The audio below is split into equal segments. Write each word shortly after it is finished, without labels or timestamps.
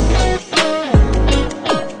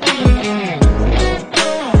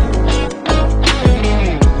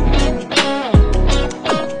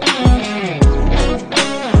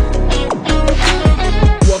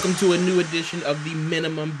edition of the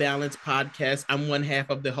Minimum Balance Podcast. I'm one half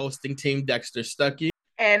of the hosting team, Dexter Stuckey.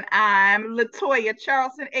 And I'm Latoya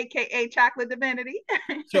Charleston, aka Chocolate Divinity.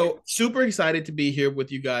 So super excited to be here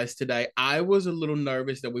with you guys today. I was a little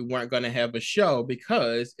nervous that we weren't going to have a show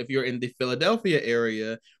because if you're in the Philadelphia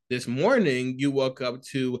area, this morning you woke up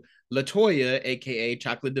to Latoya, aka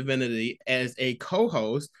Chocolate Divinity, as a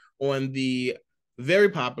co-host on the very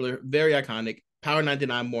popular, very iconic Power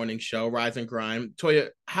 99 morning show, Rise and Grind. Toya,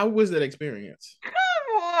 how was that experience?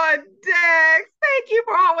 Come on, Dex. Thank you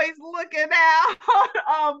for always looking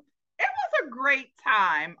out. It was a great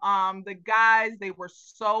time. The guys, they were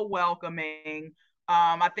so welcoming.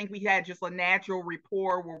 I think we had just a natural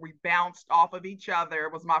rapport where we bounced off of each other.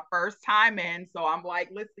 It was my first time in, so I'm like,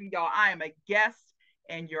 listen, y'all, I am a guest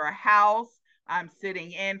in your house. I'm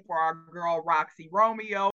sitting in for our girl Roxy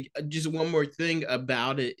Romeo. Just one more thing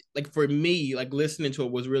about it, like for me, like listening to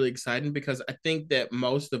it was really exciting because I think that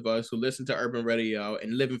most of us who listen to urban radio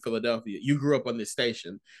and live in Philadelphia, you grew up on this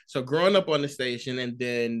station. So growing up on the station and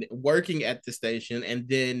then working at the station and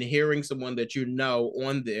then hearing someone that you know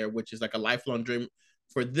on there, which is like a lifelong dream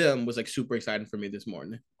for them, was like super exciting for me this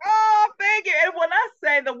morning. Oh, thank you. And when I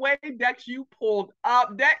say the way Dex you pulled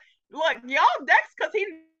up, Dex, look, y'all, Dex, because he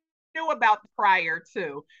knew about prior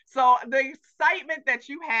too. So the excitement that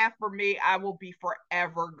you have for me, I will be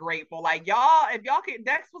forever grateful. Like y'all, if y'all can,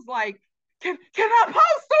 Dex was like, can I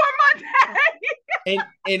post on Monday?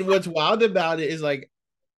 and what's wild about it is like,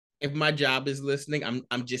 if my job is listening,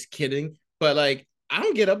 I'm just kidding. But like, I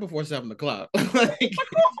don't get up before 7 o'clock. Like,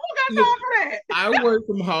 I work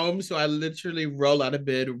from home, so I literally roll out of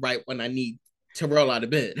bed right when I need to roll out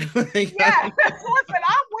of bed. Like, yeah, listen,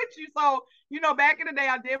 I'm with you. So, back in the day,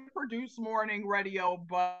 I did produce morning radio,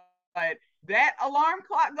 but that alarm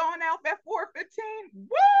clock going out at 4:15,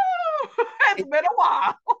 woo! It's been a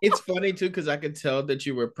while. It's funny too, because I could tell that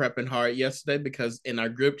you were prepping hard yesterday because in our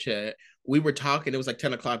group chat, we were talking, it was like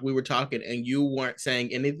 10 o'clock, we were talking and you weren't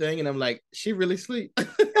saying anything. And I'm like, she really sleep.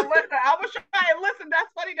 Listen, I was trying, listen, that's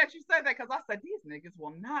funny that you said that because I said, these niggas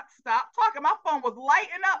will not stop talking. My phone was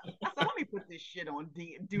lighting up. I said, let me put this shit on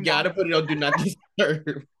do Gotta not put it on Do Not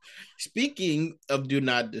Disturb. Speaking of Do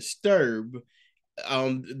Not Disturb,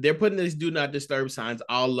 they're putting these Do Not Disturb signs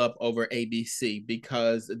all up over ABC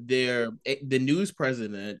because the news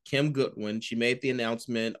president, Kim Goodwin, she made the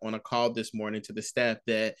announcement on a call this morning to the staff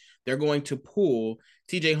that they're going to pull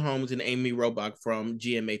TJ Holmes and Amy Robach from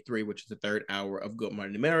GMA3, which is the third hour of Good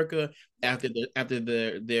Morning America, after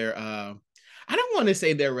their I don't want to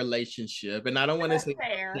say their relationship, and I don't want to say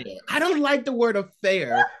fair. I don't like the word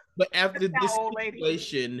affair. But after this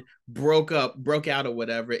situation broke out or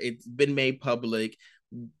whatever, it's been made public.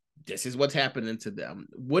 This is what's happening to them.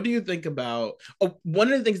 What do you think about? Oh,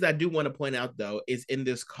 one of the things that I do want to point out, though, is in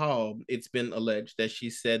this call, it's been alleged that she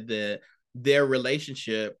said that their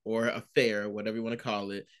relationship or affair, whatever you want to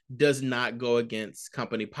call it, does not go against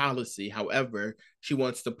company policy. However, she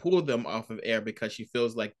wants to pull them off of air because she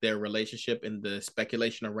feels like their relationship and the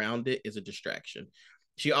speculation around it is a distraction.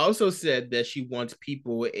 She also said that she wants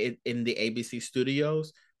people in the ABC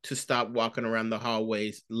studios to stop walking around the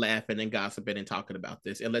hallways laughing and gossiping and talking about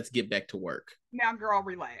this. And let's get back to work. Now, girl,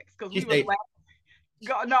 relax. Because we was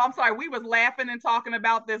laughing. No, I'm sorry. We was laughing and talking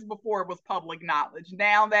about this before it was public knowledge.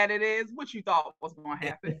 Now that it is, what you thought was going to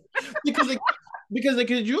happen? because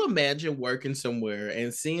could you imagine working somewhere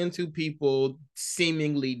and seeing two people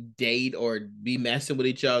seemingly date or be messing with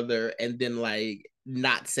each other and then like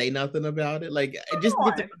not say nothing about it? Like just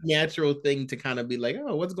it's a natural thing to kind of be like,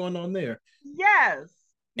 oh, what's going on there? Yes.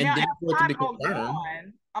 And now, then for it to be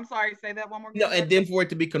confirmed. I'm sorry, say that one more time. No, and then for it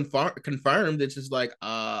to be confirmed, it's just like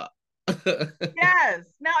yes.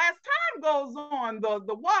 Now as time goes on,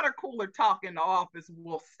 the water cooler talk in the office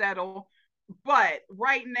will settle. But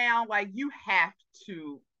right now, like you have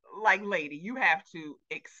to, like lady, you have to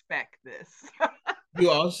expect this. You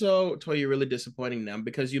also, Toy, you're really disappointing them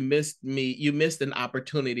because you missed an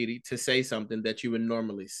opportunity to say something that you would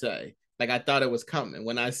normally say. Like I thought it was coming.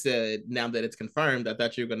 When I said now that it's confirmed, I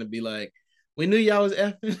thought you were gonna be like, we knew y'all was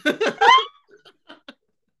effing.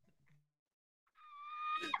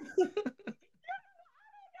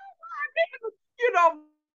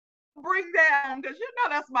 Bring down because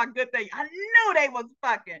that's my good thing. I knew they was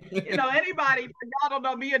fucking. Anybody, y'all don't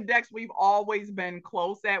know me and Dex, we've always been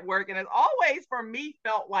close at work, and it's always for me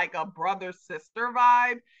felt like a brother sister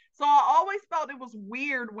vibe. So I always felt it was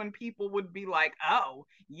weird when people would be like, "Oh,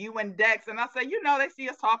 you and Dex," and I say, they see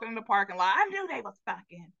us talking in the parking lot. I knew they was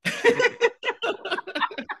fucking.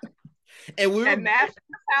 And that's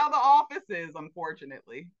how the office is,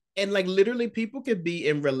 unfortunately. And like literally people could be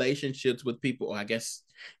in relationships with people, I guess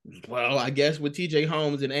with TJ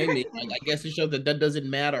Holmes and Amy, like, I guess it shows that that doesn't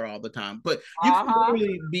matter all the time. But you can Uh-huh.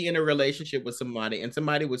 literally be in a relationship with somebody and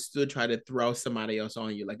somebody would still try to throw somebody else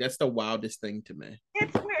on you. Like that's the wildest thing to me.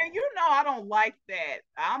 It's weird. You know, I don't like that.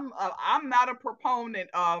 I'm not a proponent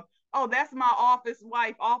of, oh, that's my office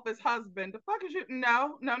wife, office husband. The fuck is you?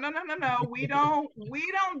 No, no, no, no, no, no. We don't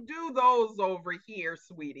do those over here,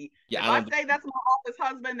 sweetie. Yeah, If I I don't. say that's my office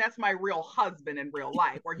husband, that's my real husband in real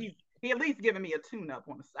life, or he at least giving me a tune up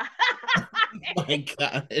on the side. My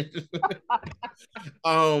God.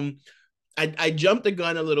 um, I jumped the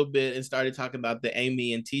gun a little bit and started talking about the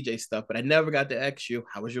Amy and TJ stuff, but I never got to ask you,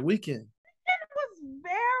 how was your weekend? It was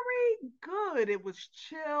very good. It was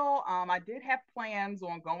chill. I did have plans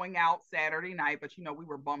on going out Saturday night, but we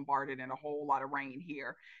were bombarded in a whole lot of rain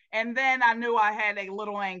here. And then I knew I had a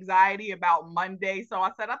little anxiety about Monday, so I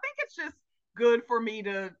said I think it's just good for me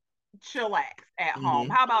to chillax at home.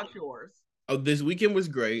 Mm-hmm. How about yours? Oh, this weekend was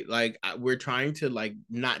great. Like we're trying to like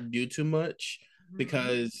not do too much Mm-hmm.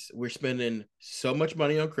 because we're spending so much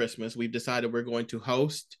money on Christmas. We've decided we're going to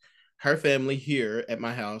host her family here at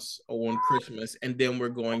my house on Christmas, and then we're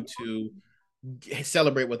going to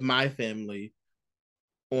celebrate with my family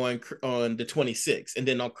on the 26th, and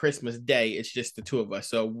then on Christmas Day it's just the two of us.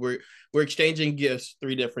 So we're exchanging gifts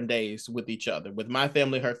 3 different days with each other, with my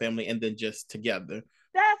family, her family, and then just together.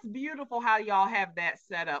 That's beautiful how y'all have that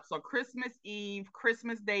set up. So Christmas Eve,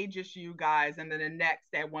 Christmas Day, just you guys, and then the next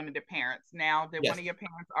at one of the parents. Now, did one Yes. of your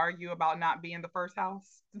parents argue about not being the first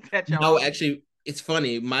house that No, y'all? actually, it's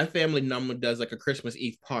funny. My family normally does like a Christmas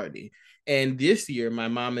Eve party. And this year, my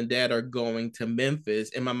mom and dad are going to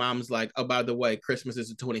Memphis. And my mom's like, oh, by the way, Christmas is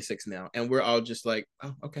the 26th now. And we're all just like,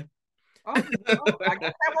 oh, okay. Oh, oh, I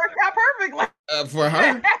guess that worked out perfectly. For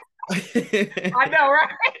her. I know, right?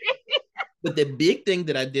 But the big thing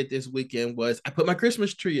that I did this weekend was I put my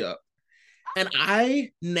Christmas tree up. And I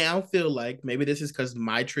now feel like maybe this is because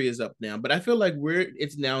my tree is up now, but I feel like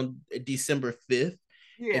it's now December 5th.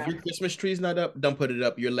 If Yeah. your Christmas tree is not up, don't put it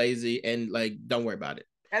up. You're lazy and like don't worry about it.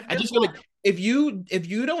 At I this just feel point, like if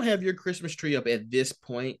you don't have your Christmas tree up at this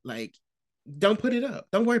point, like don't put it up.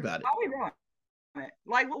 Don't worry about it. how are we doing it?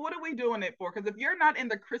 Like, what are we doing it for? Because if you're not in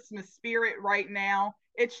the Christmas spirit right now,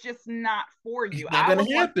 it's just not for It's you. not I gonna was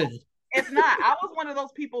one. happen. It's not. I was one of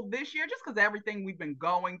those people this year just because everything we've been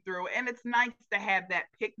going through, and it's nice to have that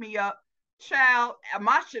pick me up. Child,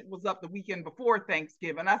 my shit was up the weekend before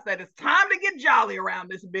Thanksgiving. I said it's time to get jolly around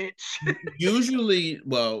this bitch. Usually,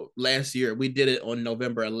 well, last year we did it on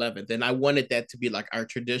November 11th, and I wanted that to be like our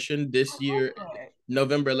tradition. I This love year, that.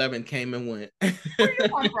 November 11th came and went. Where you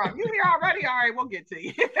come from? You here already? All right, we'll get to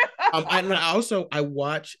you. I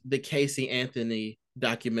watched the Casey Anthony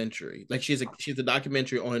documentary. Like she's a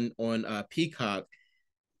documentary on Peacock.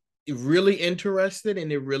 Really interested,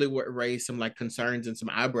 and it really raised some like concerns and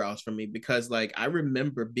some eyebrows for me because like I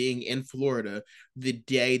remember being in Florida the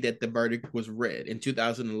day that the verdict was read in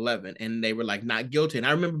 2011, and they were like not guilty, and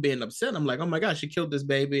I remember being upset. I'm like, oh my gosh, she killed this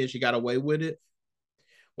baby and she got away with it.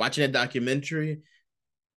 Watching that documentary,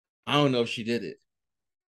 I don't know if she did it.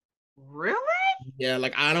 Really? Yeah,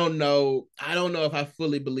 like I don't know if I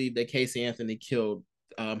fully believe that Casey Anthony killed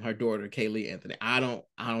her daughter Kaylee Anthony. I don't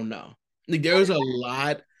know. Like there's a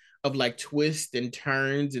lot of like twists and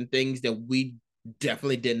turns and things that we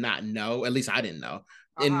definitely did not know. At least I didn't know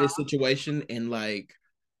Uh in this huh. situation. And like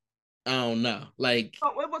I don't know. Like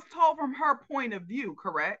So it was told from her point of view,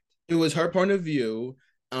 correct? it was her point of view.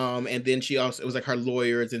 And then she also it was like her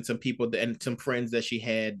lawyers and some people and some friends that she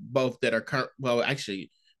had, both that are current. Well,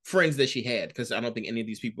 actually, friends that she had, because I don't think any of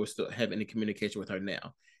these people still have any communication with her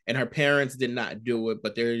now. And her parents did not do it,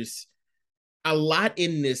 but there's a lot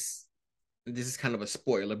in this. This is kind of a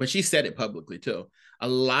spoiler, but she said it publicly too. A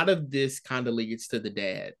lot of this kind of leads to the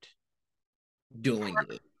dad doing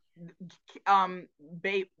it.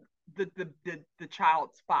 Babe, the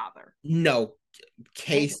child's father. No,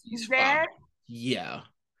 Casey's Casey's father. dad. Yeah,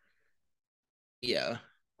 yeah.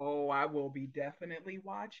 Oh, I will be definitely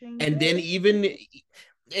watching And then this. even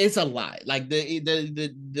it's a lot. Like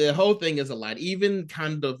the whole thing is a lot. Even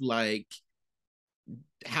kind of like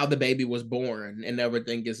how the baby was born and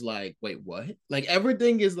everything is like, wait, what? Like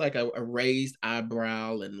everything is like a raised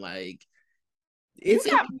eyebrow and like You it's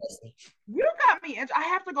got interesting. you got me. I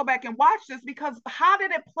have to go back and watch this because how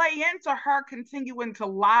did it play into her continuing to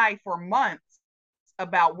lie for months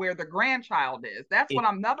about where the grandchild is? That's what It,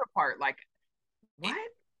 I'm another part. Like,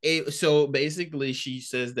 it, what? so basically she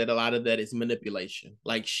says that a lot of that is manipulation.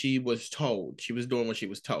 Like she was told, she was doing what she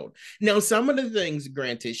was told. Now some of the things,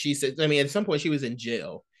 granted, she said, I mean, at some point she was in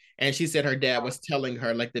jail And she said her dad was telling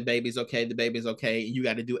her like the baby's okay, you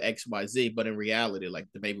got to do XYZ, but in reality, like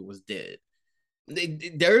the baby was dead.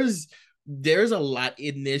 There's a lot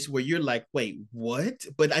in this where you're like, wait, what?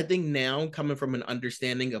 But I think now, coming from an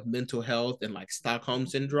understanding of mental health and like Stockholm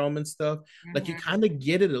syndrome and stuff, like you kind of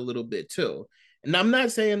get it a little bit too. And I'm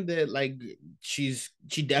not saying that like she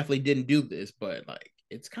definitely didn't do this, but like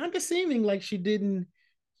it's kind of seeming like she didn't,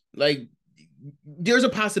 like there's a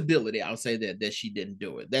possibility, I'll say that she didn't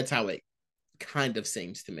do it. That's how it kind of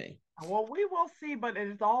seems to me. Well, we will see, but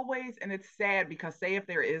it's always, and it's sad because say if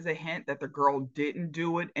there is a hint that the girl didn't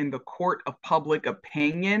do it in the court of public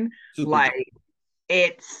opinion, Super like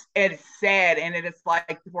it's sad, and it is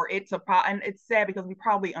like for it to and it's sad because we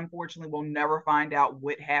probably unfortunately will never find out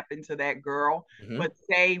what happened to that girl. mm-hmm. But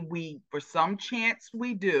say we, for some chance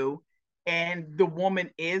we do, and the woman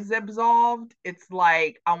is absolved, it's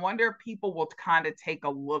like I wonder if people will kind of take a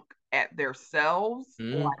look at themselves,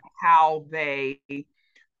 like how they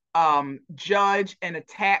judge and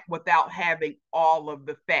attack without having all of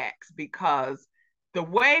the facts, because the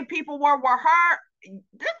way people were with her,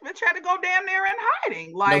 this bitch had to go damn near in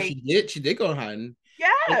hiding. Like, no, she did go in hiding.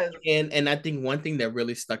 Yes. And I think one thing that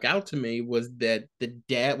really stuck out to me was that the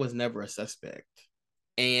dad was never a suspect.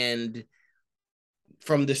 And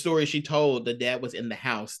from the story she told, the dad was in the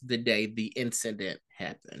house the day the incident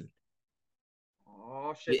happened.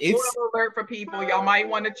 Oh shit! Spoiler alert for people. Y'all might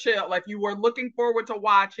want to chill. If you were looking forward to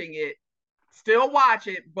watching it, still watch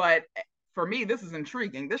it. But for me, this is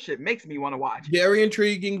intriguing. This shit makes me want to watch it. Very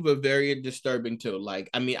intriguing, but very disturbing too. Like,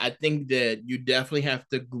 I mean, I think that you definitely have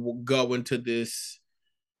to go into this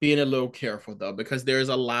being a little careful though, because there's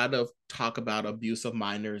a lot of talk about abuse of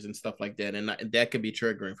minors and stuff like that, and that could be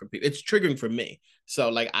triggering for people. It's triggering for me, so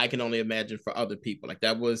like I can only imagine for other people. Like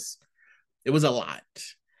it was a lot.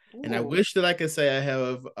 Ooh. And I wish that I could say I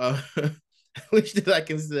have I wish that I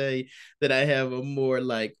can say that I have a more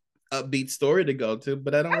like upbeat story to go to,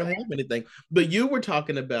 but I don't really have anything. But you were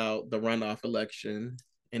talking about the runoff election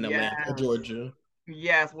in Atlanta, Georgia.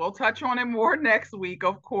 Yes, we'll touch on it more next week,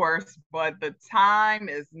 of course, but the time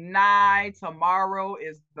is nigh. Tomorrow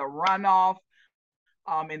is the runoff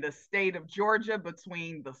in the state of Georgia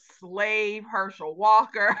between the slave Herschel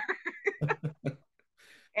Walker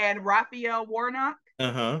and Raphael Warnock.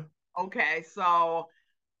 Uh-huh. Okay, so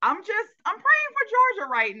I'm praying for Georgia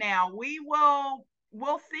right now.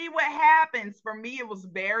 We'll see what happens. For me, it was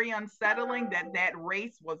very unsettling that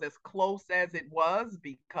race was as close as it was,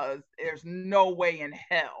 because there's no way in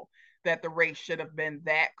hell that the race should have been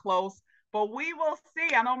that close. But we will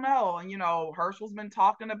see. I don't know. You know, Herschel's been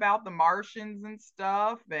talking about the Martians and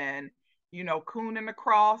stuff, and you know, cooning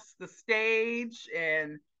across the stage,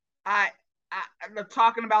 and I'm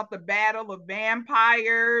talking about the battle of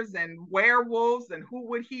vampires and werewolves and who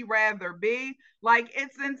would he rather be. Like,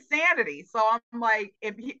 it's insanity. So I'm like,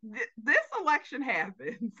 if this election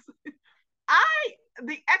happens,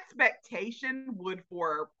 the expectation would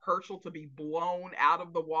for Herschel to be blown out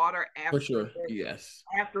of the water after, for sure, yes,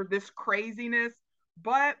 after this craziness.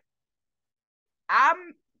 But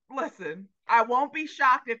listen, I won't be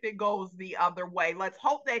shocked if it goes the other way. Let's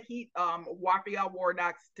hope that Raphael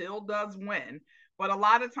Warnock still does win. But a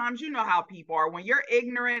lot of times, you know how people are. When you're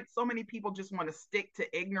ignorant, so many people just want to stick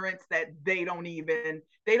to ignorance that they don't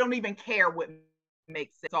even care what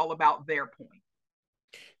makes sense. It's all about their point.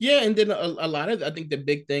 Yeah, and then a lot of, I think the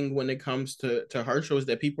big thing when it comes to Herschel is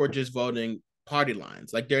that people are just voting party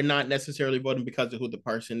lines. Like they're not necessarily voting because of who the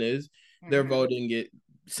person is. They're voting it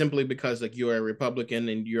simply because like you're a Republican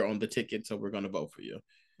and you're on the ticket, so we're going to vote for you.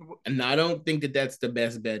 And I don't think that that's the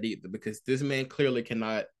best bet either, because this man clearly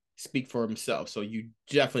cannot speak for himself. So you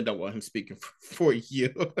definitely don't want him speaking for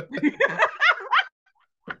you.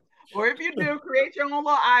 Or if you do, create your own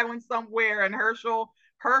little island somewhere, and Herschel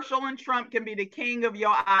and Trump can be the king of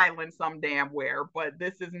your island some damn where. But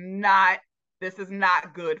this is not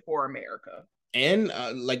good for America. And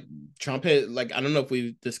like Trump had, like, I don't know if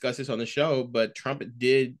we discussed this on the show, but Trump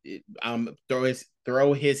did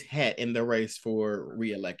throw his hat in the race for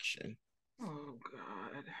re-election. Oh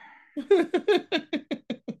God.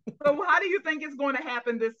 So how do you think it's going to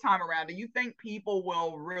happen this time around? Do you think people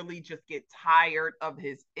will really just get tired of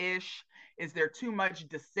his ish? Is there too much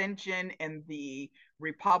dissension in the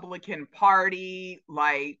Republican Party?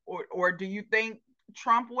 Like, or do you think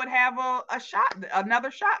Trump would have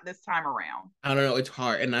another shot this time around? I don't know. It's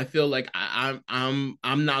hard, and I feel like I'm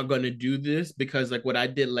not gonna do this, because like what I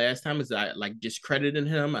did last time is I like discredited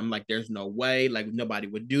him. I'm like, there's no way, like nobody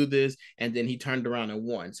would do this, and then he turned around and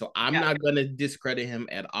won. So I'm not gonna discredit him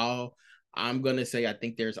at all. I'm gonna say I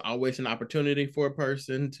think there's always an opportunity for a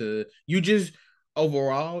person to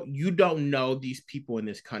overall, you don't know these people in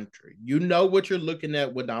this country. You know what you're looking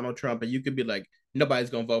at with Donald Trump, and you could be like, nobody's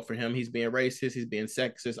gonna vote for him. He's being racist, he's being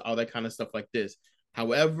sexist, all that kind of stuff like this.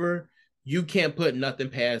 However, you can't put nothing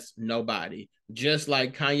past nobody. Just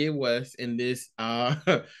like Kanye West in this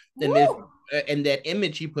in this in that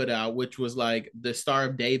image he put out, which was like the Star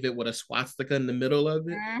of David with a swastika in the middle of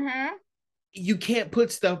it. Mm-hmm. You can't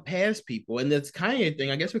put stuff past people. And this Kanye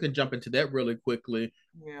thing, I guess we could jump into that really quickly.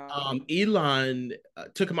 Yeah. Elon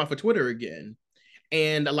took him off of Twitter again.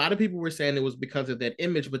 And a lot of people were saying it was because of that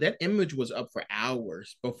image, but that image was up for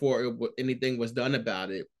hours before anything was done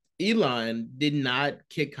about it. Elon did not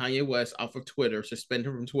kick Kanye West off of Twitter, suspend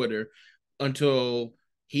him from Twitter, until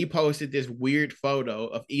he posted this weird photo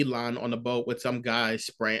of Elon on a boat with some guy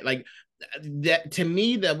spraying. Like that, to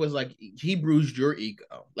me, that was like he bruised your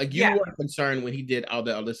ego. Like you weren't concerned when he did all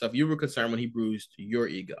the other stuff. You were concerned when he bruised your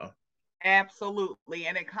ego. Absolutely.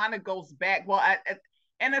 And it kind of goes back. Well,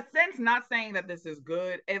 in a sense, not saying that this is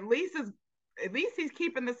good. At least he's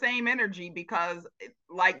keeping the same energy because,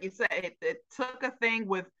 like you said, it took a thing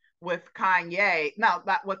with Kanye. No,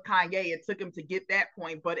 not with Kanye. It took him to get that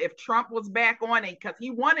point. But if Trump was back on it, because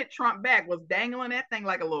he wanted Trump back, was dangling that thing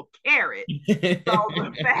like a little carrot. So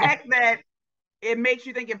the fact that it makes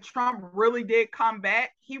you think if Trump really did come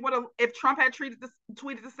back, he would have. If Trump had tweeted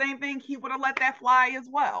the same thing, he would have let that fly as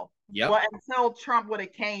well. Yeah. But until Trump would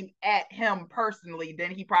have came at him personally,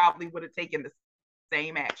 then he probably would have taken the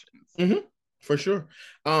same actions. Mm-hmm. For sure.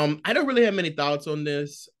 I don't really have many thoughts on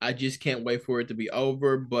this. I just can't wait for it to be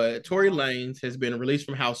over. But Tory Lanez has been released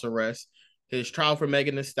from house arrest. His trial for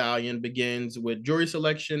Megan Thee Stallion begins with jury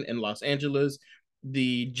selection in Los Angeles.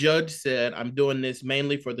 The judge said, I'm doing this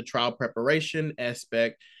mainly for the trial preparation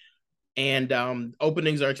aspect. And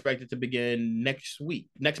openings are expected to begin next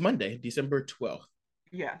Monday, December 12th.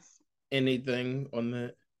 Yes. Anything on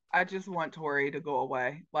that? I just want Tory to go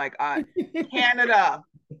away. Like, Canada.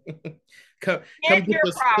 Come get your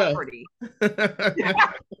property.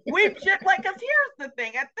 We just like, because here's the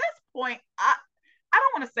thing. At this point, I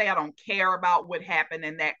don't want to say I don't care about what happened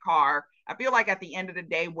in that car. I feel like at the end of the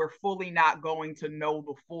day, we're fully not going to know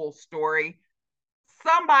the full story.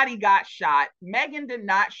 Somebody got shot. Megan did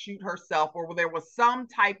not shoot herself, or there was some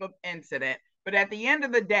type of incident. But at the end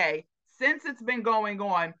of the day, since it's been going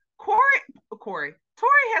on,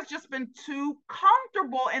 Tory has just been too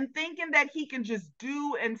comfortable in thinking that he can just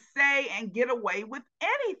do and say and get away with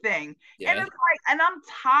anything. Yeah. And it's like, and I'm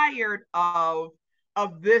tired of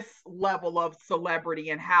this level of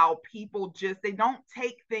celebrity and how people just, they don't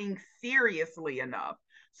take things seriously enough.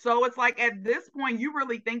 So it's like, at this point, you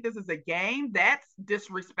really think this is a game? That's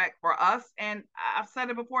disrespect for us. And I've said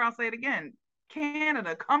it before, I'll say it again.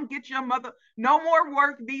 Canada, come get your mother. No more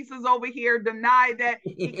work visas over here. Deny that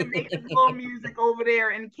he can make his little music over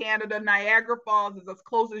there in Canada. Niagara Falls is as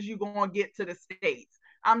close as you're going to get to the States.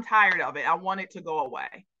 I'm tired of it. I want it to go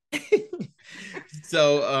away.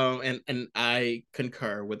 So and I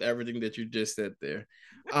concur with everything that you just said there.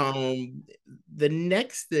 The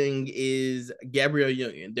next thing is Gabrielle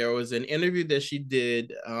Union. There was an interview that she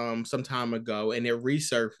did some time ago, and it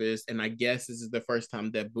resurfaced, and I guess this is the first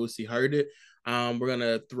time that Boosie heard it. We're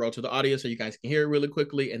gonna throw it to the audience so you guys can hear it really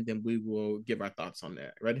quickly, and then we will give our thoughts on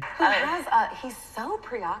that. Ready? He's so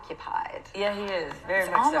preoccupied. Yeah, he is. Very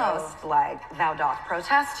much almost so. Like thou doth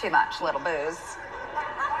protest too much, little Booze.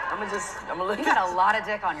 I'm gonna look. You got a lot of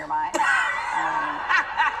dick on your mind.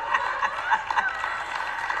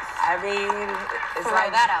 I mean, it's throw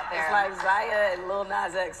like that out there. It's like Zaya and Lil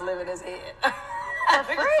Nas X living his head. For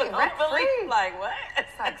free, rent free. Like what?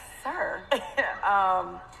 It's like, sir.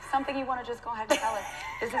 Something you want to just go ahead and tell us.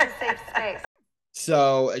 This is a safe space.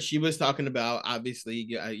 So she was talking about, obviously,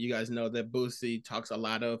 you guys know that Boosie talks a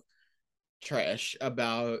lot of trash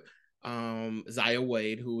about Zaya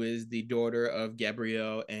Wade, who is the daughter of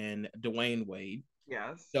Gabrielle and Dwayne Wade.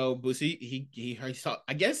 Yes. So Boosie, he saw,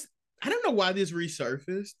 I guess, I don't know why this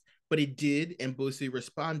resurfaced, but it did, and Boosie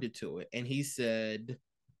responded to it, and he said,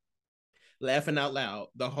 laughing out loud,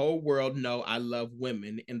 the whole world know I love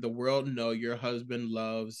women, and the world know your husband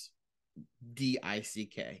loves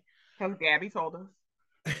DICK. Because Gabby told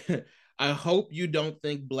us. I hope you don't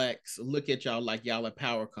think blacks look at y'all like y'all a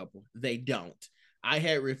power couple. They don't. I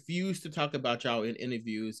had refused to talk about y'all in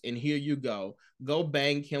interviews, and here you go. Go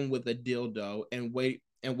bang him with a dildo and wait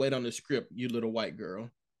on the script, you little white girl.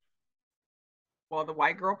 Well, the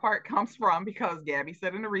white girl part comes from because Gabby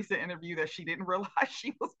said in a recent interview that she didn't realize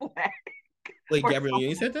she was black. Wait, Gabrielle,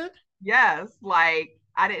 you said that? Yes, like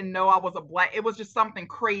I didn't know I was a black. It was just something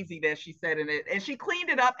crazy that she said in it, and she cleaned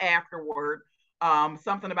it up afterward.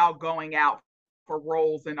 Something about going out for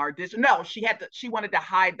roles in audition. No, she wanted to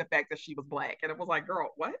hide the fact that she was Black. And it was like,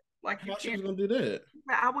 girl, what? Like, how she was gonna do that?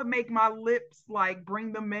 I would make my lips like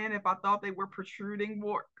bring them in if I thought they were protruding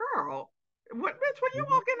more. Girl, what bitch, when you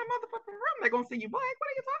walk in the motherfucking room, they're gonna see you Black. What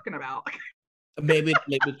are you talking about? Maybe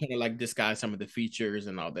kind of like disguise some of the features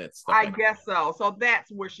and all that stuff. I guess so. So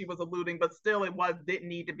that's where she was alluding, but still it didn't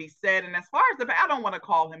need to be said. And as far as I don't want to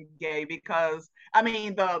call him gay because I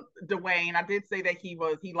mean the Dwayne, I did say that he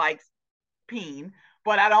likes peen,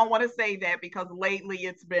 but I don't want to say that because lately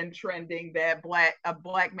it's been trending that a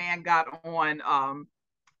black man got on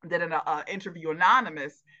did an interview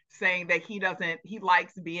anonymous saying that he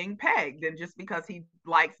likes being pegged, and just because he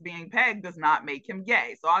likes being pegged does not make him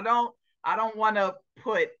gay. So I don't want to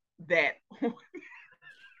put that.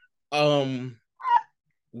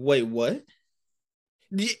 Wait, what?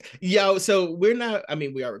 Yo, so we're not, I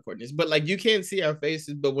mean, we are recording this, but like you can't see our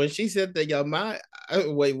faces. But when she said that, yo,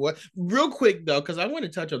 wait, what? Real quick though, because I want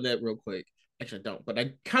to touch on that real quick. Actually, I don't, but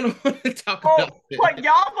I kind of want to talk about it. But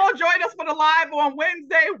y'all gonna join us for the live on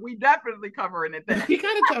Wednesday? We definitely covering it then. We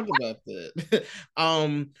kind of talked about that.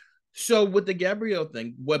 So with the Gabrielle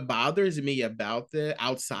thing, what bothers me about that,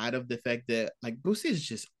 outside of the fact that like Boosie is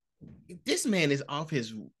just, this man is off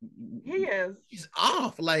his. He is. He's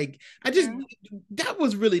off. Like that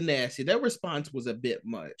was really nasty. That response was a bit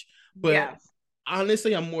much. But yes.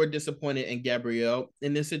 Honestly, I'm more disappointed in Gabrielle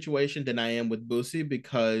in this situation than I am with Boosie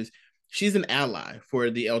because she's an ally for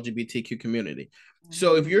the LGBTQ community. Mm-hmm.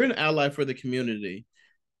 So if you're an ally for the community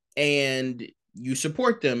and you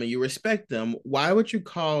support them and you respect them, why would you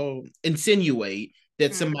insinuate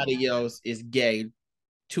that somebody else is gay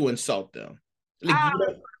to insult them? Like,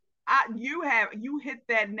 you hit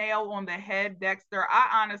that nail on the head, Dexter.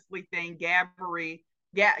 I honestly think Gabrielle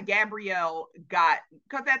got,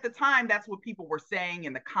 because at the time that's what people were saying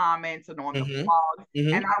in the comments and on the blog,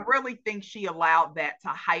 and I really think she allowed that to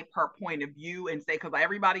hype her point of view and say, because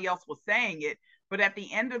everybody else was saying it. But at the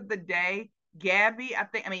end of the day, Gabrielle,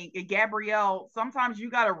 sometimes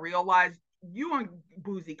you got to realize you and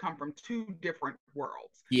Boosie come from two different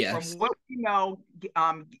worlds. Yes. From what we know,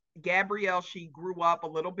 Gabrielle, she grew up a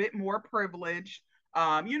little bit more privileged.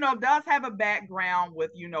 Does have a background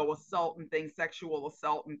with, assault and things, sexual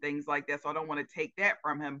assault and things like that. So I don't want to take that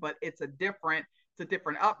from him, but it's a different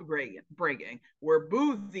upbringing. Where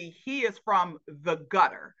Boosie, he is from the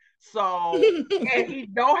gutter. So, and he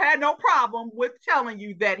had no problem with telling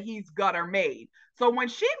you that he's gutter made. So when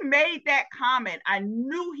she made that comment, I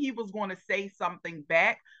knew he was going to say something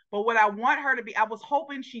back. But what I want her to be, I was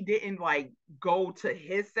hoping she didn't like go to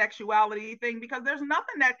his sexuality thing, because there's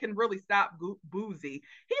nothing that can really stop Boosie.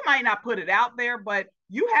 He might not put it out there, but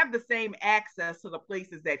you have the same access to the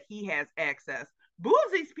places that he has access.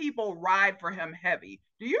 Boosie's people ride for him heavy.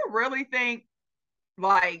 Do you really think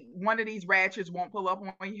like one of these ratchets won't pull up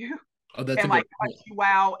on you and like cut you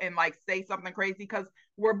out and like say something crazy? Because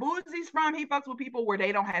where Boosie's from, he fucks with people where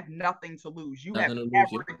they don't have nothing to lose. You have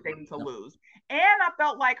everything to lose. And I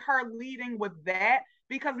felt like her leading with that,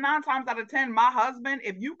 because 9 times out of 10, my husband,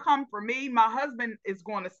 if you come for me, my husband is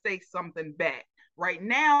going to say something back. Right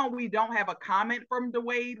now, we don't have a comment from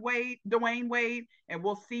Dwayne Wade, and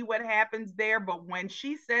we'll see what happens there. But when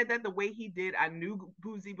she said that the way he did, I knew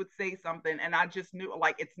Boosie would say something, and I just knew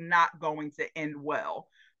like it's not going to end well.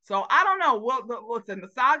 So I don't know. Well, listen, the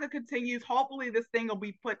saga continues. Hopefully, this thing will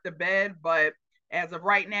be put to bed. But as of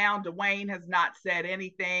right now, Dwayne has not said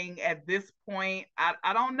anything at this point.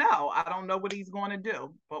 I don't know. I don't know what he's going to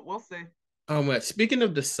do, but we'll see. Speaking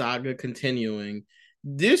of the saga continuing,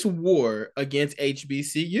 this war against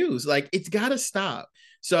HBCUs, like, it's got to stop.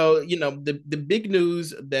 So, the big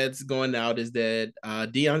news that's going out is that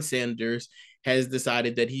Deion Sanders has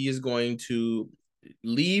decided that he is going to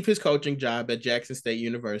leave his coaching job at Jackson State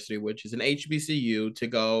University, which is an HBCU, to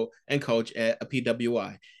go and coach at a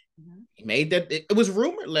PWI. He made that, it was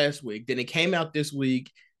rumored last week, then it came out this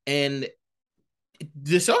week, and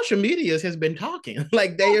the social medias has been talking.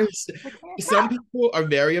 Like, some people are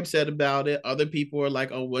very upset about it. Other people are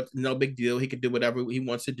like, oh, what? No big deal. He could do whatever he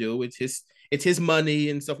wants to do. It's his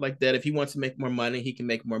money and stuff like that. If he wants to make more money, he can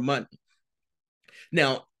make more money.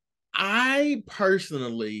 Now, I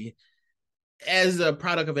personally, as a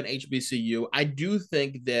product of an HBCU, I do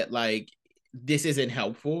think that like this isn't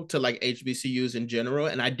helpful to like HBCUs in general.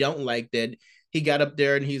 And I don't like that he got up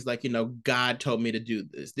there and he's like, God told me to do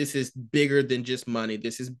this. This is bigger than just money.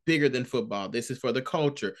 This is bigger than football. This is for the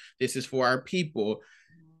culture. This is for our people.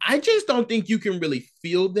 I just don't think you can really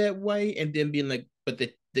feel that way and then being like, but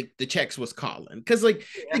the the checks was calling. Because like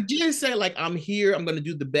Jen said, like, I'm here, I'm gonna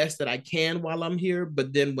do the best that I can while I'm here,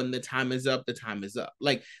 but then when the time is up, the time is up.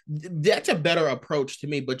 Like that's a better approach to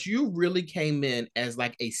me. But you really came in as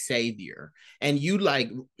like a savior, and you like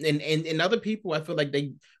and other people, I feel like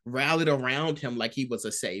they rallied around him like he was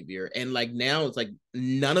a savior. And like now it's like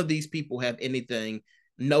none of these people have anything,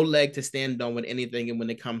 no leg to stand on with anything. And when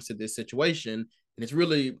it comes to this situation, and it's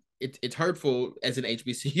really it's hurtful as an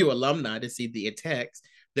HBCU alumni to see the attacks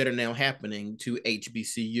that are now happening to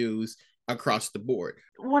HBCUs across the board.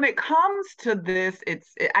 When it comes to this,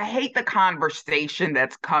 I hate the conversation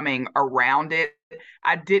that's coming around it.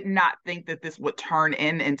 I did not think that this would turn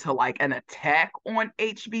into like an attack on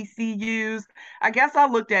HBCUs. I guess I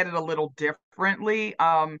looked at it a little differently.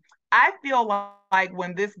 I feel like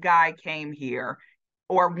when this guy came here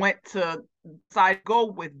or went to go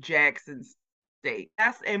with Jackson State,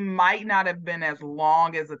 it might not have been as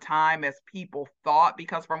long as a time as people thought,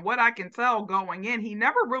 because from what I can tell going in, he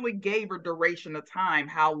never really gave a duration of time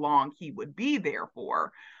how long he would be there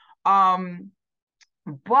for. But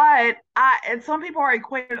and some people are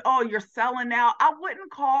equating, oh, you're selling out. I wouldn't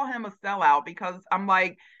call him a sellout, because I'm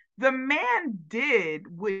like, the man did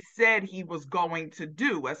what he said he was going to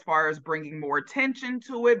do, as far as bringing more attention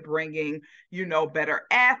to it, bringing, better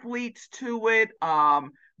athletes to it,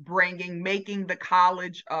 making the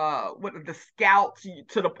college, the scouts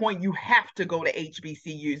to the point you have to go to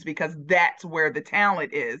HBCUs because that's where the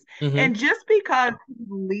talent is. Mm-hmm. And just because he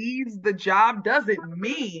leaves the job doesn't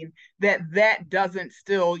mean that doesn't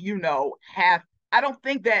still, have. I don't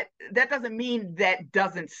think that doesn't mean that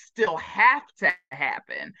doesn't still have to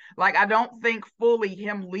happen. Like, I don't think fully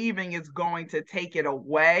him leaving is going to take it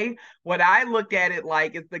away. What I look at it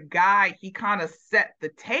like is the guy, he kind of set the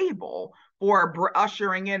table for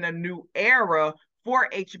ushering in a new era for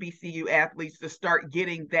HBCU athletes to start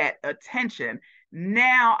getting that attention.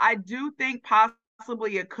 Now, I do think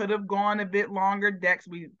possibly it could have gone a bit longer. Dex,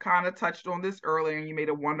 we kind of touched on this earlier, and you made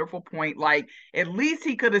a wonderful point. Like, at least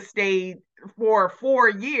he could have stayed for 4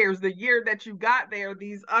 years. The year that you got there,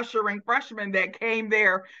 these ushering freshmen that came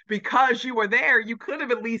there because you were there, you could have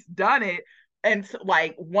at least done it. And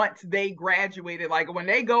like, once they graduated, like, when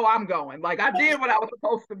they go, I'm going. Like, I did what I was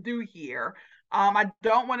supposed to do here. I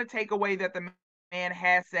don't want to take away that the man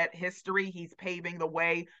has set history. He's paving the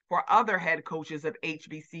way for other head coaches of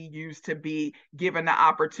HBCUs to be given the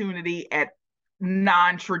opportunity at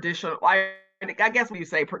non-traditional, I guess when you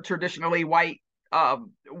say traditionally white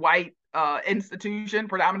institution,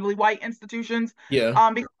 predominantly white institutions.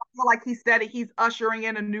 Yeah. Because I feel like he said he's ushering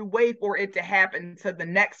in a new way for it to happen to the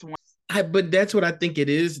next one. But that's what I think it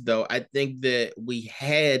is, though. I think that we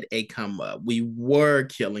had a come up. We were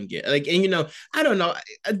killing it. Like, and I don't know.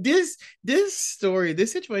 This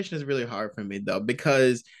situation is really hard for me, though,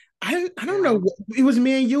 because I don't know. It was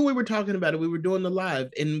me and you. We were talking about it. We were doing the live,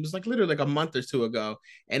 and it was like literally like a month or two ago.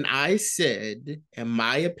 And I said, in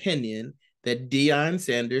my opinion, that Deion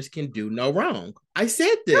Sanders can do no wrong. I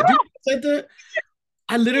said that. You said that.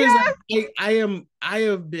 I literally, I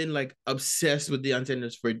have been like obsessed with Deion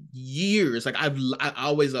Sanders for years. Like I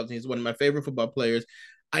always loved him. He's one of my favorite football players.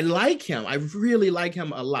 I like him. I really like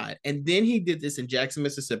him a lot. And then he did this in Jackson,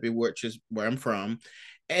 Mississippi, which is where I'm from.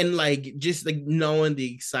 And like, just like knowing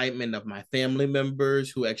the excitement of my family members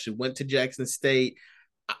who actually went to Jackson State.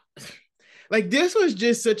 Like, this was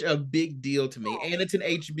just such a big deal to me. And it's an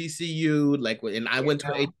HBCU, like, and I went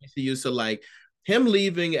to an HBCU. So like, him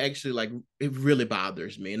leaving actually, like, it really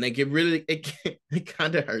bothers me, and like it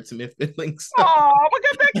kind of hurts my feelings. Oh,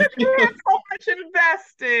 because you had so much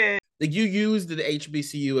invested. Like, you used the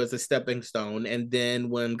HBCU as a stepping stone, and then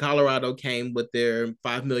when Colorado came with their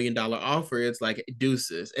 $5 million offer, it's like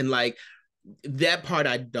deuces, and like that part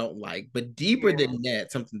I don't like. But deeper than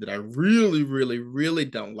that, something that I really, really, really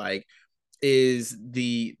don't like is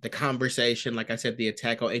the conversation, like I said, the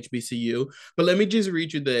attack on HBCU. But let me just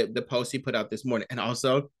read you the post he put out this morning. And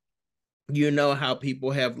also, how people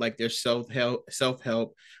have like their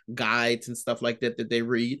self-help guides and stuff like that they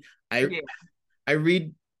read. I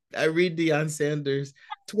read Deion Sanders'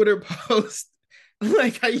 Twitter post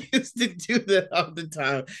like I used to do that all the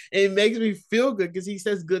time. And it makes me feel good because he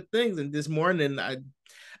says good things. And this morning I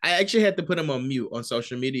actually had to put him on mute on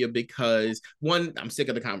social media because, one, I'm sick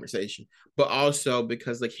of the conversation, but also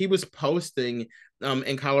because like he was posting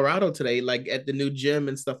in Colorado today, like at the new gym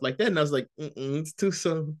and stuff like that. And I was like, it's too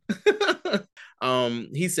soon.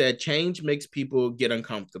 He said, change makes people get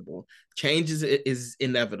uncomfortable. Change is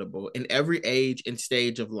inevitable in every age and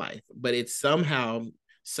stage of life, but it somehow,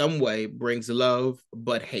 some way brings love,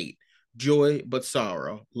 but hate, joy, but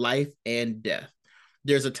sorrow, life and death.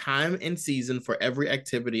 There's a time and season for every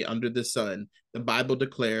activity under the sun. The Bible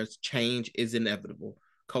declares change is inevitable.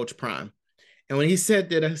 Coach Prime. And when he said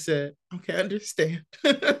that, I said, okay, I understand.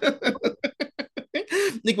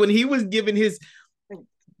 Like when he was giving his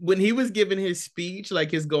speech,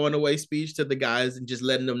 like his going away speech to the guys and just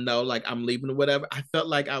letting them know, like, I'm leaving or whatever, I felt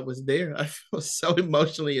like I was there. I feel so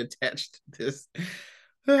emotionally attached to this.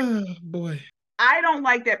 Oh, boy. I don't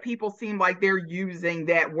like that people seem like they're using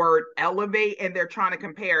that word elevate and they're trying to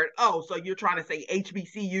compare it. Oh, so you're trying to say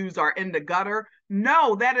HBCUs are in the gutter?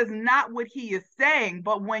 No, that is not what he is saying.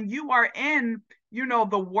 But when you are in,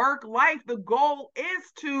 the work life, the goal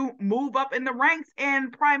is to move up in the ranks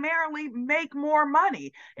and primarily make more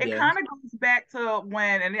money. It kind of goes back to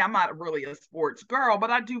when, and I'm not really a sports girl,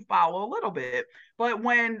 but I do follow a little bit. But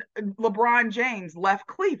when LeBron James left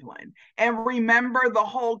Cleveland, and remember the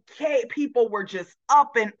whole people were just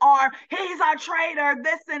up in arms, he's a traitor,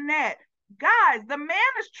 this and that. Guys, the man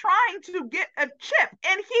is trying to get a chip,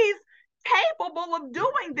 and he's capable of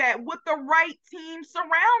doing that with the right team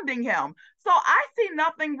surrounding him. So I see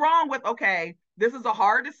nothing wrong with, okay, this is a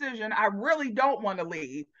hard decision. I really don't want to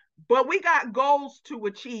leave, but we got goals to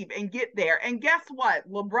achieve and get there. And guess what?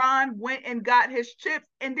 LeBron went and got his chips,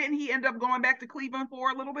 and didn't he end up going back to Cleveland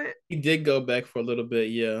for a little bit? He did go back for a little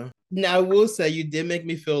bit, yeah. Now, I will say you did make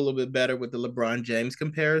me feel a little bit better with the LeBron James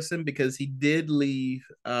comparison, because he did leave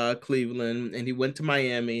Cleveland and he went to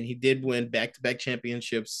Miami and he did win back-to-back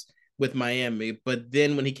championships with Miami. But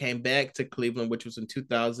then when he came back to Cleveland, which was in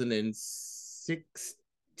 2016,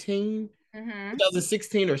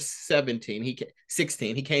 2016 or 17, he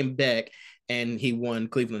came back and he won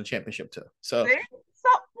Cleveland championship too. So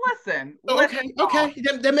listen. Okay,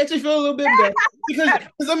 that makes me feel a little bit better, because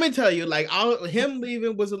let me tell you, like, him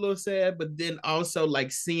leaving was a little sad, but then also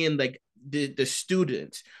like seeing like the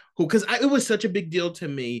students who, because it was such a big deal to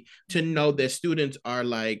me to know that students are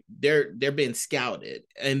like they're being scouted,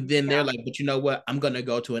 and then they're like, but you know what, I'm gonna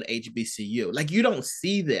go to an HBCU. Like, you don't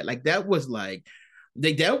see that. Like, that was like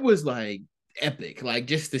epic, like,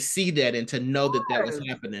 just to see that and to know that was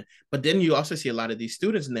happening. But then you also see a lot of these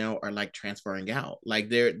students now are like transferring out, like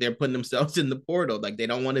they're putting themselves in the portal, like they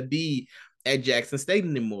don't want to be at Jackson State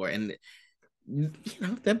anymore. And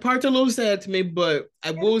that part's a little sad to me, but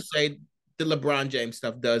I will say the LeBron James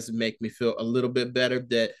stuff does make me feel a little bit better,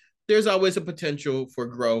 that there's always a potential for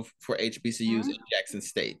growth for HBCUs at Jackson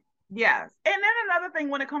State. Yes. And then another thing,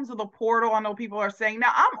 when it comes to the portal, I know people are saying,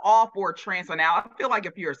 now I'm all for transfer. Now, I feel like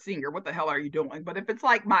if you're a senior, what the hell are you doing? But if it's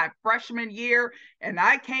like my freshman year and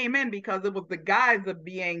I came in because it was the guise of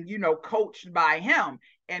being, coached by him,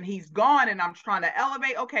 and he's gone and I'm trying to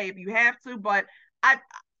elevate, okay, if you have to. But I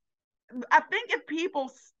think if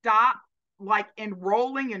people stop like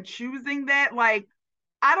enrolling and choosing that, like,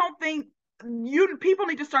 I don't think people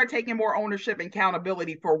need to start taking more ownership and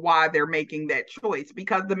accountability for why they're making that choice,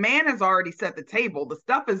 because the man has already set the table. The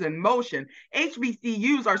stuff is in motion.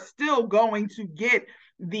 HBCUs are still going to get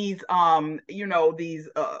these I don't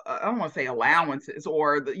want to say allowances,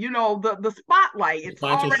 or the spotlight. It's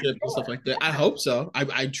sponsorship and stuff like that. I hope so.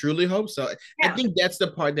 I truly hope so. Yeah. I think that's the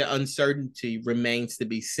part that uncertainty remains to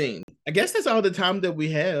be seen. I guess that's all the time that we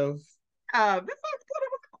have. This was good.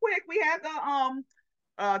 It was quick. We had the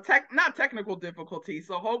not technical difficulty,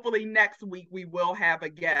 so hopefully next week we will have a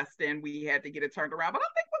guest, and we had to get it turned around, but I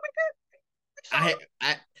think we'll be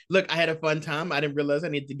good. Look, I had a fun time. I didn't realize I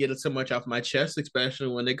need to get so much off my chest, especially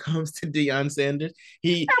when it comes to Deion Sanders.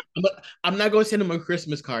 I'm not going to send him a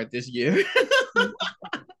Christmas card this year. I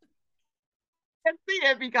can't see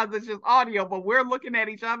it because it's just audio, but we're looking at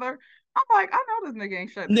each other. I'm like, I know this nigga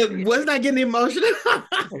ain't shutting. No, was not getting emotional.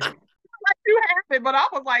 You have it, but I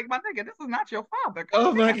was like, my nigga, this is not your father.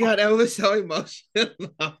 Oh my God, that was so emotional.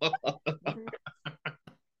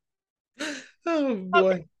 Oh boy.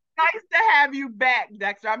 Okay. Nice to have you back,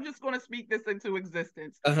 Dexter. I'm just going to speak this into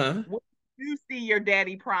existence. When you see your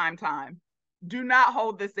daddy prime time, do not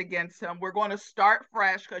hold this against him. We're going to start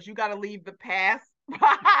fresh, because you got to leave the past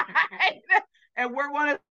behind, and we're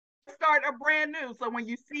going to start a brand new. So when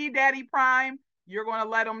you see daddy prime, you're going to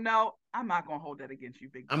let him know, I'm not going to hold that against you,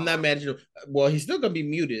 big dog. I'm not mad at you. Well, he's still going to be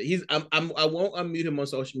muted. I won't unmute him on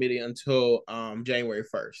social media until January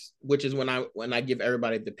 1st, which is when I give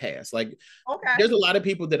everybody the pass. Like, okay, there's a lot of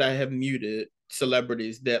people that I have muted,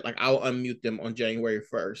 celebrities, that like I'll unmute them on January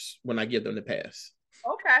 1st when I give them the pass.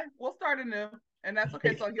 Okay, we'll start anew, and that's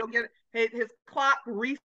okay. So he'll get his clock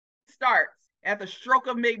restarts at the stroke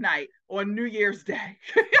of midnight on New Year's Day.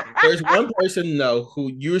 There's one person though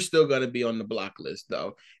who you're still gonna be on the block list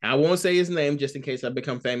though. And I won't say his name just in case I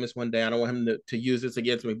become famous one day. I don't want him to use this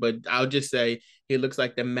against me, but I'll just say he looks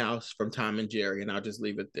like the mouse from Tom and Jerry, and I'll just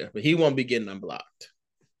leave it there. But he won't be getting unblocked.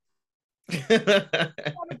 I'm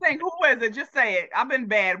saying, who is it? Just say it. I've been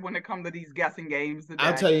bad when it comes to these guessing games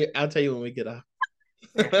today. I'll tell you when we get off.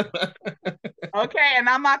 Okay, and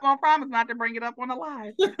I'm not gonna promise not to bring it up on the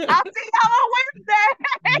live. I'll see y'all on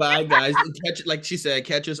Wednesday. Bye, guys. Like she said,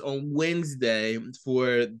 catch us on Wednesday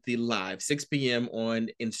for the live, 6 p.m. on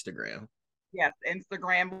Instagram. Yes,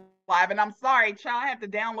 Instagram live. And I'm sorry, child, I have to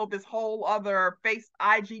download this whole other Face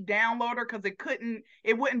IG downloader because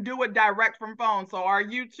it wouldn't do it direct from phone. So our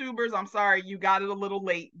YouTubers, I'm sorry, you got it a little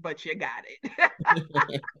late, but you got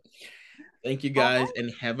it. Thank you guys,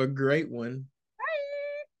 and have a great one.